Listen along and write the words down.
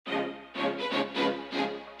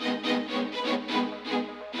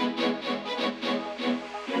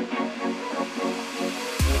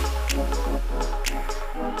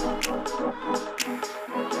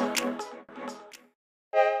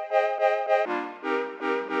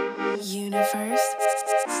Universe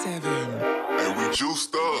 7. And we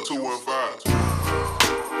juiced up 215.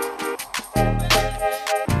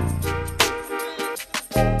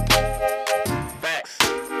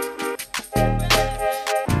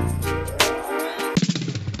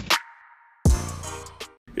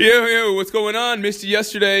 Yo, what's going on? Missed you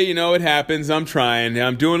yesterday. You know, it happens. I'm trying.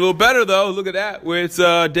 I'm doing a little better, though. Look at that. It's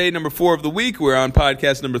day number 4 of the week. We're on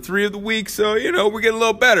podcast number 3 of the week. So, you know, we're getting a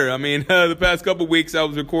little better. I mean, the past couple weeks, I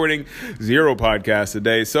was recording 0 podcasts a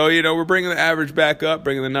day. So, you know, we're bringing the average back up,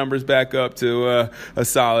 bringing the numbers back up to a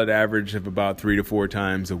solid average of about 3 to 4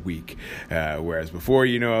 times a week. Whereas before,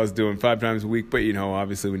 you know, I was doing 5 times a week. But, you know,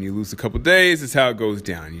 obviously when you lose a couple days, it's how it goes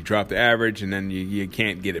down. You drop the average and then you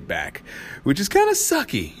can't get it back, which is kind of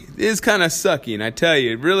sucky. It is kind of sucky, and I tell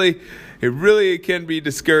you, it really can be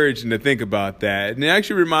discouraging to think about that. And it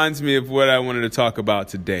actually reminds me of what I wanted to talk about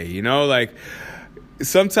today. You know, like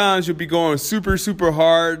sometimes you'll be going super, super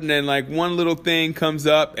hard, and then like one little thing comes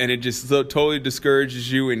up, and it just totally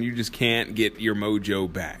discourages you, and you just can't get your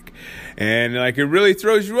mojo back. And like it really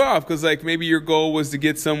throws you off because like maybe your goal was to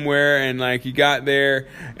get somewhere and like you got there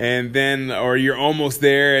and then or you're almost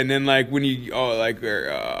there and then like when you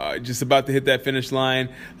just about to hit that finish line,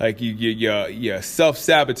 like you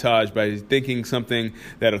self-sabotage by thinking something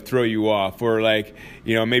that'll throw you off. Or like,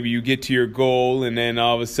 you know, maybe you get to your goal and then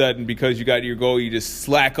all of a sudden because you got to your goal you just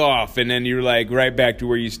slack off and then you're like right back to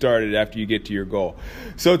where you started after you get to your goal.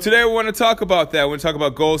 So today we want to talk about that. We want to talk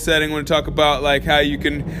about goal setting. We want to talk about like how you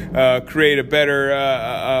can create a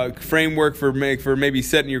better framework for maybe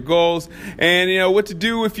setting your goals, and you know what to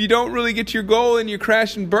do if you don't really get to your goal and you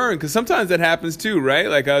crash and burn, because sometimes that happens too, right?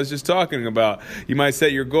 Like I was just talking about, you might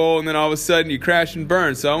set your goal and then all of a sudden you crash and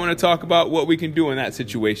burn. So I want to talk about what we can do in that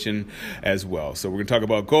situation as well. So we're going to talk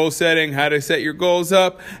about goal setting, how to set your goals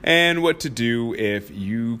up, and what to do if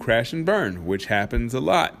you crash and burn, which happens a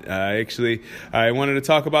lot. Actually, I wanted to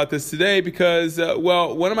talk about this today because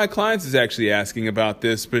one of my clients is actually asking about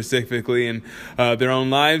this specifically in their own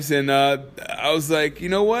lives, and I was like, you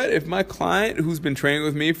know what, if my client who's been training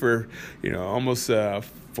with me for, you know, almost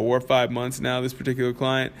 4 or 5 months now, this particular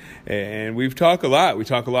client, and we talk a lot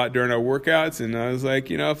during our workouts, and I was like,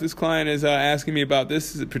 you know, if this client is asking me about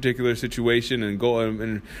this particular situation and goal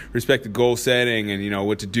in respect to goal setting and, you know,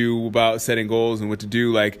 what to do about setting goals and what to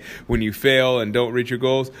do like when you fail and don't reach your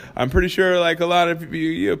goals, I'm pretty sure like a lot of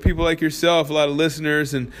you know, people like yourself, a lot of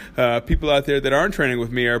listeners and people out there that aren't training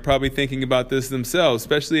with me are probably thinking about this themselves,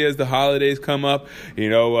 especially as the holidays come up, you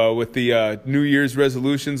know, with the New Year's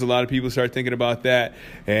resolutions. A lot of people start thinking about that.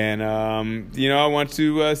 And, you know, I want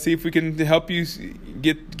to see if we can help you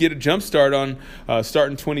get a jump start on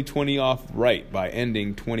starting 2020 off right by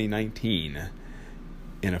ending 2019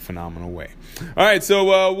 in a phenomenal way. All right,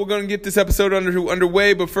 so we're going to get this episode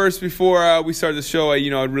underway. But first, before we start the show,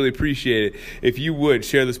 I'd really appreciate it if you would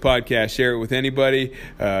share this podcast, share it with anybody,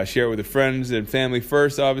 share it with the friends and family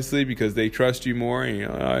first, obviously, because they trust you more. And, you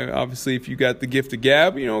know, obviously, if you got the gift of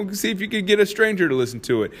gab, you know, see if you could get a stranger to listen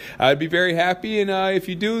to it. I'd be very happy. And if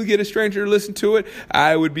you do get a stranger to listen to it,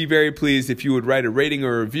 I would be very pleased if you would write a rating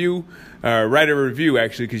or a review. Write a review,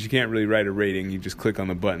 actually, because you can't really write a rating. You just click on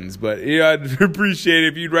the buttons. But yeah, I'd appreciate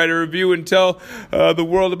it if you'd write a review and tell the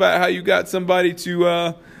world about how you got somebody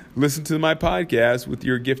to listen to my podcast with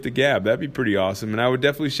your gift of gab. That'd be pretty awesome. And I would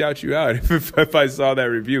definitely shout you out if I saw that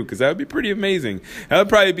review, because that would be pretty amazing. That would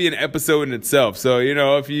probably be an episode in itself. So, you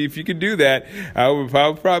know, if you could do that, I would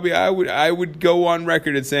go on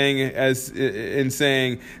record in saying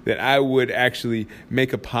that I would actually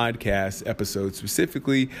make a podcast episode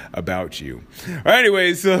specifically about you. All right,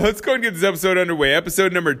 anyways, so let's go and get this episode underway.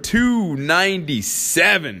 Episode number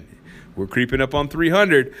 297. We're creeping up on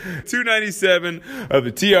 300. 297 of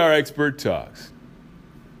the TR Expert Talks.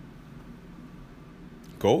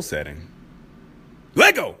 Goal setting.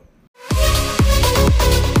 Let go!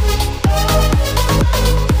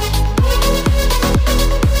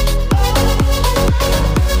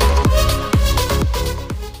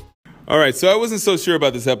 All right, so I wasn't so sure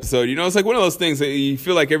about this episode. You know, it's like one of those things that you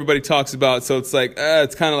feel like everybody talks about, so it's like,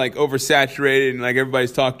 it's kind of like oversaturated and like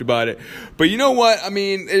everybody's talked about it. But you know what? I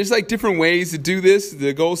mean, there's like different ways to do this,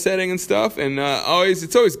 the goal setting and stuff, and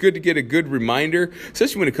it's always good to get a good reminder,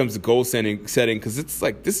 especially when it comes to goal setting, because it's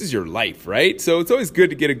like, this is your life, right? So it's always good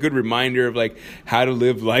to get a good reminder of like how to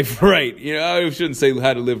live life right. You know, I shouldn't say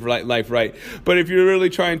how to live life right, but if you're really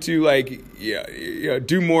trying to like,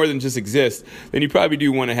 do more than just exist, then you probably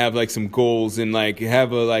do want to have like some goals and like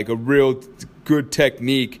have a real good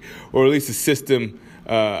technique, or at least a system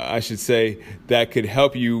I should say, that could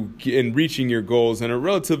help you in reaching your goals on a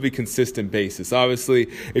relatively consistent basis. Obviously,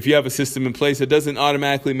 if you have a system in place, it doesn't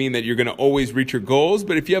automatically mean that you're going to always reach your goals.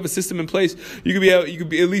 But if you have a system in place, you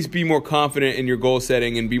could at least be more confident in your goal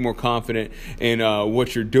setting and be more confident in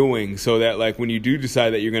what you're doing, so that like when you do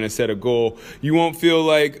decide that you're going to set a goal, you won't feel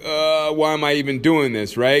like, why am I even doing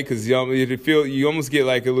this, right? Because you almost get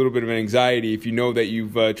like a little bit of an anxiety if you know that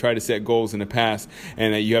you've tried to set goals in the past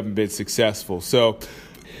and that you haven't been successful. So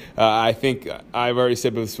I think I've already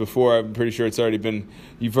said this before. I'm pretty sure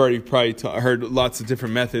you've already probably heard lots of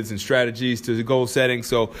different methods and strategies to goal setting.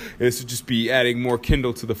 So this will just be adding more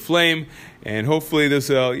kindle to the flame. And hopefully this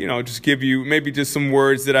will, just give you maybe just some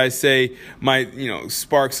words that I say might,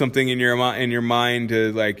 spark something in your mind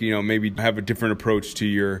to maybe have a different approach to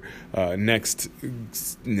your next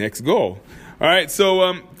goal. All right,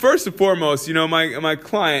 so first and foremost, my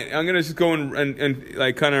client, I'm gonna just go and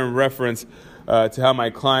like kind of reference to how my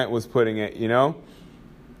client was putting it.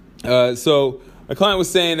 So my client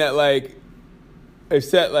was saying that like they've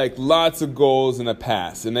set like lots of goals in the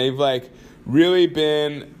past, and they've like really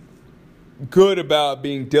been good about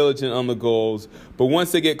being diligent on the goals, but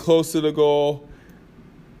once they get close to the goal,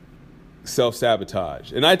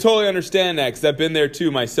 self-sabotage. And I totally understand that because I've been there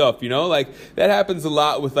too myself, like that happens a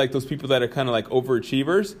lot with like those people that are kind of like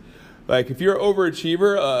overachievers. Like if you're an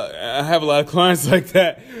overachiever, I have a lot of clients like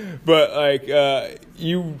that, but like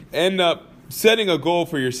you end up setting a goal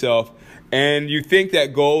for yourself and you think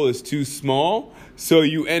that goal is too small, so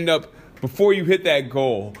you end up, before you hit that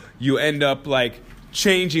goal, you end up like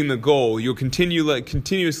changing the goal. You'll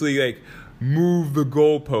continuously like move the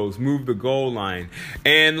goalpost, move the goal line.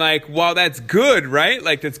 And like, while that's good, right?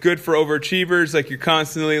 Like that's good for overachievers. Like you're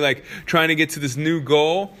constantly like trying to get to this new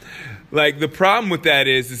goal. Like the problem with that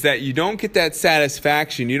is that you don't get that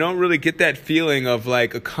satisfaction. You don't really get that feeling of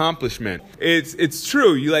like accomplishment. It's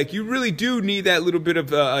true. You really do need that little bit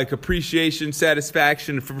of like appreciation,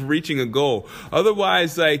 satisfaction for reaching a goal.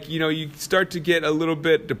 Otherwise, like, you start to get a little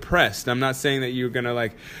bit depressed. I'm not saying that you're going to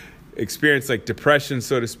like experience like depression,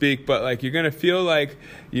 so to speak, but like you're going to feel like,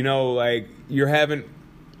 like you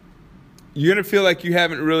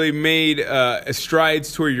haven't really made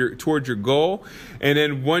strides toward your goal. And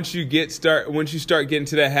then once you start getting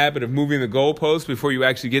to that habit of moving the goalpost before you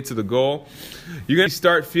actually get to the goal, you're going to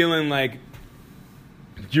start feeling like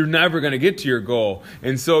you're never going to get to your goal.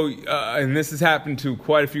 And so, and this has happened to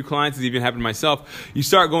quite a few clients, it's even happened to myself, you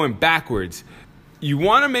start going backwards. You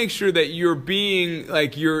want to make sure that you're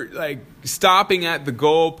stopping at the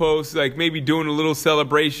goalpost, like maybe doing a little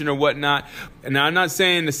celebration or whatnot. And now I'm not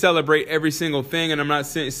saying to celebrate every single thing, and I'm not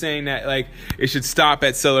saying that like it should stop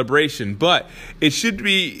at celebration, but it should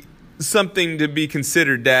be something to be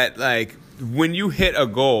considered that like when you hit a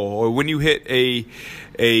goal or when you hit a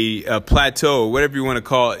plateau, whatever you want to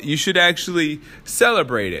call it, you should actually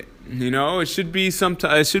celebrate it. It should be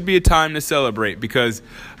a time to celebrate, because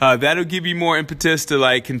that'll give you more impetus to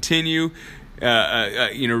like continue,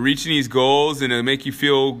 reaching these goals, and it'll make you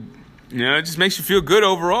feel, it just makes you feel good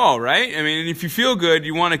overall, right? I mean, if you feel good,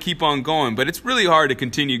 you want to keep on going, but it's really hard to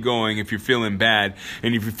continue going if you're feeling bad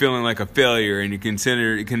and if you're feeling like a failure and you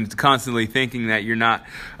constantly thinking that you're not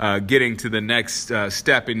getting to the next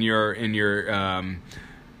step in your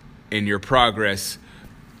progress.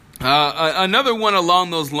 Another one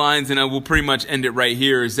along those lines, and I will pretty much end it right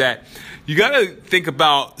here, is that you got to think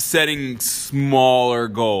about setting smaller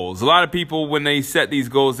goals. A lot of people, when they set these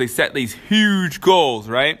goals, they set these huge goals,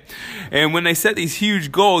 right? And when they set these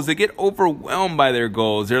huge goals, they get overwhelmed by their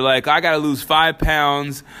goals. They're like, I got to lose 5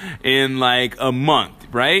 pounds in like a month,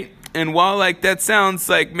 right? And while like that sounds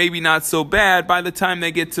like maybe not so bad, by the time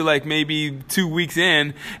they get to like maybe 2 weeks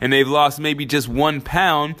in and they've lost maybe just 1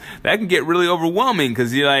 pound, that can get really overwhelming,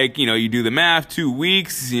 because you you do the math, 2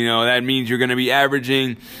 weeks, that means you're going to be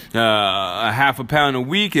averaging a half a pound a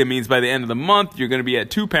week. It means by the end of the month, you're going to be at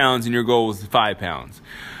 2 pounds and your goal was 5 pounds.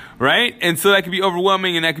 Right? And so that could be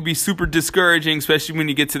overwhelming, and that could be super discouraging, especially when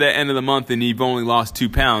you get to that end of the month and you've only lost 2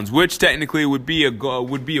 pounds, which technically would be a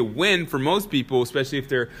win for most people, especially if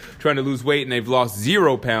they're trying to lose weight and they've lost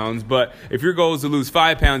 0 pounds. But if your goal is to lose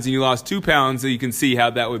 5 pounds and you lost 2 pounds, you can see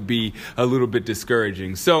how that would be a little bit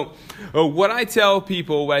discouraging. So what I tell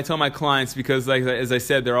my clients, because like as I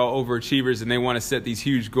said, they're all overachievers and they want to set these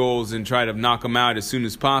huge goals and try to knock them out as soon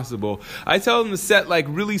as possible, I tell them to set like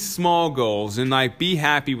really small goals and like be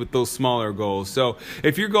happy with with those smaller goals. So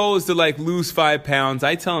if your goal is to like lose 5 pounds,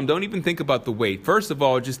 I tell them don't even think about the weight. First of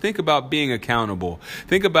all, just think about being accountable.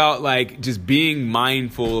 Think about like just being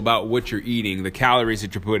mindful about what you're eating, the calories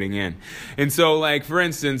that you're putting in. And so like for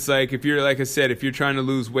instance, like if you're, like I said, if you're trying to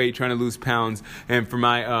lose weight, trying to lose pounds, and for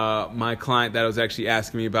my client that was actually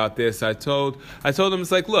asking me about this, I told them,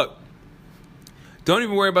 it's like, look, don't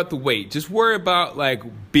even worry about the weight. Just worry about like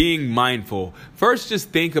being mindful. First, just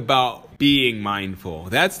think about being mindful.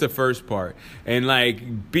 That's the first part. And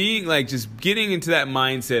like being like just getting into that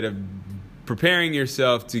mindset of preparing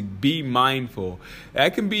yourself to be mindful,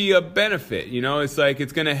 that can be a benefit. You know, it's like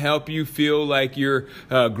it's going to help you feel like you're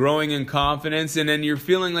growing in confidence, and then you're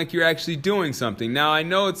feeling like you're actually doing something. Now, I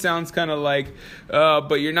know it sounds kind of like,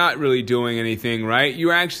 but you're not really doing anything, right?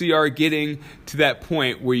 You actually are getting to that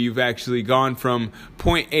point where you've actually gone from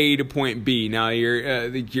point A to point B. Now,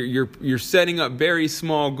 you're setting up very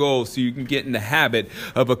small goals so you can get in the habit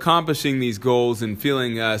of accomplishing these goals and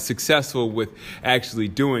feeling successful with actually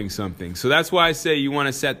doing something. So that's why I say you want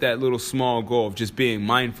to set that little small goal of just being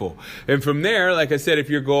mindful. And from there, like I said, if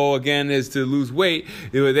your goal again is to lose weight,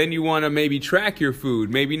 then you want to maybe track your food.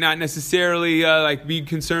 Maybe not necessarily like be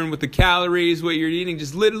concerned with the calories, what you're eating.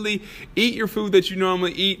 Just literally eat your food that you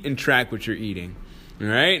normally eat and track what you're eating. All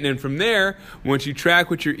right. And then from there, once you track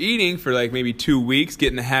what you're eating for like maybe 2 weeks, get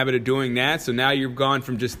in the habit of doing that. So now you've gone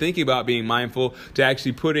from just thinking about being mindful to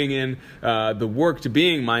actually putting in the work to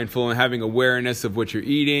being mindful and having awareness of what you're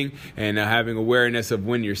eating, and having awareness of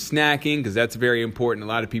when you're snacking, because that's very important. A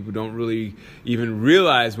lot of people don't really even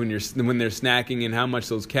realize when they're snacking and how much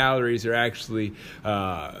those calories are actually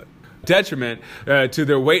detriment to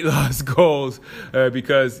their weight loss goals,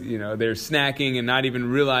 because they're snacking and not even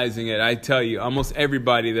realizing it. I tell you, almost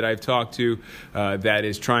everybody that I've talked to that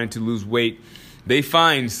is trying to lose weight, they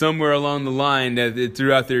find somewhere along the line that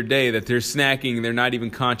throughout their day that they're snacking and they're not even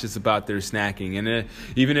conscious about their snacking. And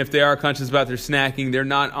even if they are conscious about their snacking, they're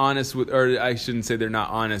not honest with, or I shouldn't say they're not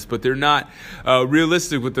honest, but they're not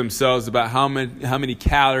realistic with themselves about how many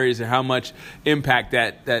calories or how much impact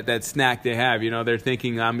that snack they have. They're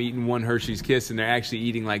thinking, I'm eating 1 Hershey's Kiss, and they're actually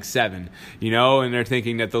eating like 7, and they're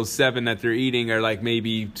thinking that those 7 that they're eating are like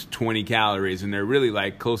maybe 20 calories, and they're really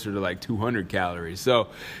like closer to like 200 calories. So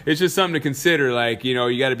it's just something to consider. Like,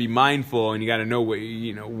 you got to be mindful, and you got to know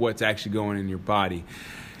what's actually going in your body.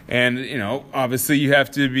 And, obviously you have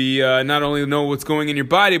to be not only know what's going in your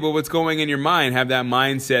body, but what's going in your mind. Have that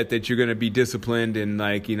mindset that you're going to be disciplined and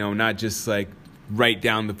like, not just like write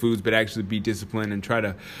down the foods, but actually be disciplined and try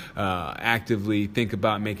to actively think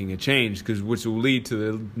about making a change, because which will lead to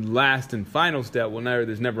the last and final step.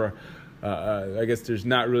 There's never, I guess there's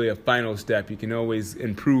not really a final step. You can always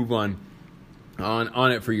improve on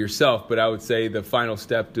it for yourself, but I would say the final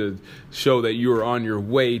step to show that you are on your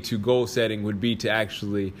way to goal setting would be to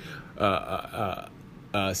actually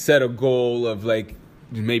set a goal of like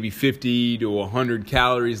maybe 50 to 100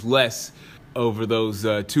 calories less over those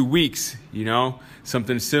 2 weeks.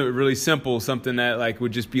 Something really simple, something that like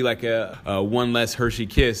would just be like a 1 less Hershey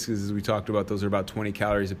Kiss, because as we talked about, those are about 20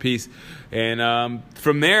 calories a piece. And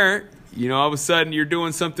from there, all of a sudden you're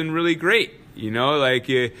doing something really great. Like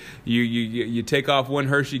you take off 1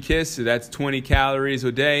 Hershey Kiss, so that's 20 calories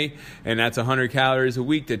a day, and that's 100 calories a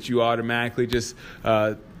week that you automatically just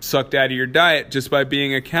sucked out of your diet just by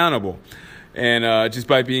being accountable, and just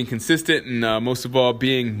by being consistent, and most of all,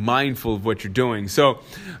 being mindful of what you're doing. So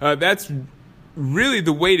that's really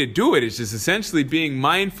the way to do it. It's just essentially being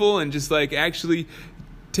mindful and just like actually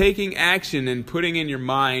taking action and putting in your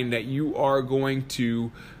mind that you are going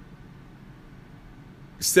to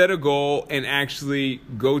set a goal and actually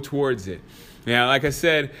go towards it. Now, like I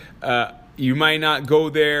said, you might not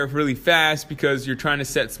go there really fast because you're trying to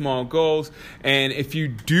set small goals. And if you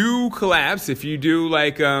do collapse, if you do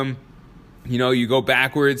like, you go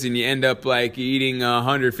backwards and you end up like eating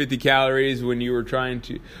 150 calories when you were trying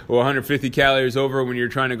to, or 150 calories over when you're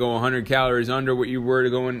trying to go 100 calories under what you were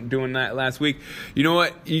doing that last week. You know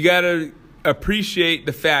what? You got to appreciate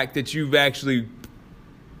the fact that you've actually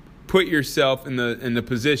put yourself in the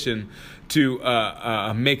position to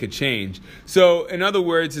make a change. So in other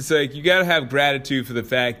words, it's like you got to have gratitude for the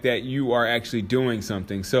fact that you are actually doing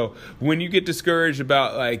something. So when you get discouraged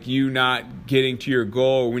about like you not getting to your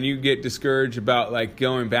goal, or when you get discouraged about like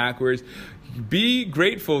going backwards, be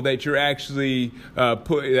grateful that you're actually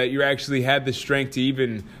that you actually had the strength to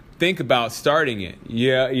even think about starting it.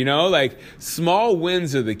 Yeah, like small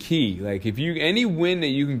wins are the key. Like if any win that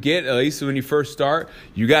you can get, at least when you first start,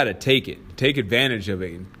 you got to take it. Take advantage of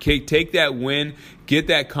it. Take that win, get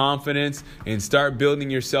that confidence and start building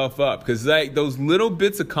yourself up. Because like those little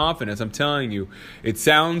bits of confidence, I'm telling you, it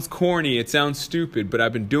sounds corny, it sounds stupid, but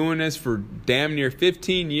I've been doing this for damn near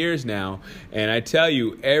 15 years now. And I tell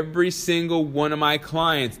you, every single one of my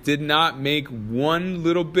clients did not make one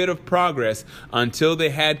little bit of progress until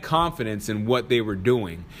they had confidence in what they were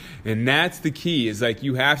doing. And that's the key, is like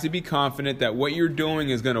you have to be confident that what you're doing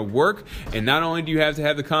is going to work. And not only do you have to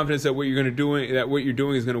have the confidence that what you're doing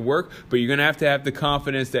is going to work, but you're going to have the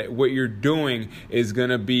confidence that what you're doing is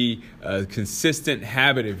going to be a consistent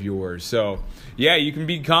habit of yours. So yeah, you can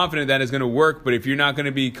be confident that it's going to work, but if you're not going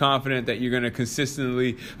to be confident that you're going to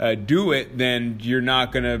consistently do it, then you're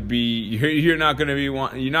not going to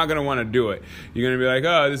want to do it. You're going to be like,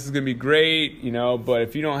 oh, this is going to be great, but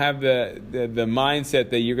if you don't have the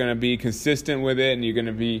mindset that you're going to be consistent with it and you're going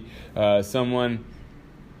to be someone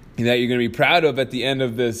that you're going to be proud of at the end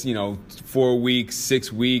of this, 4 weeks,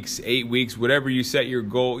 6 weeks, 8 weeks, whatever you set your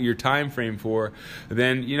goal, your time frame for,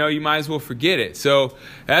 then, you might as well forget it. So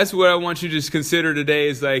that's what I want you to just consider today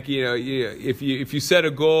is like, if you set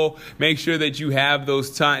a goal, make sure that you have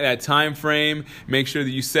that time frame. Make sure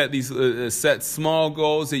that you set these set small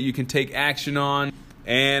goals that you can take action on.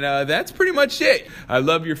 And that's pretty much it. I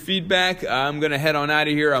love your feedback. I'm going to head on out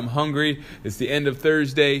of here. I'm hungry. It's the end of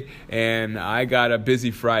Thursday, and I got a busy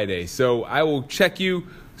Friday. So I will check you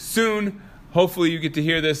soon. Hopefully you get to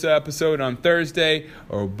hear this episode on Thursday,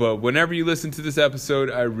 but whenever you listen to this episode,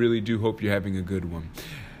 I really do hope you're having a good one.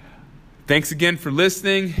 Thanks again for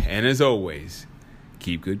listening, and as always,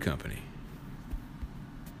 keep good company.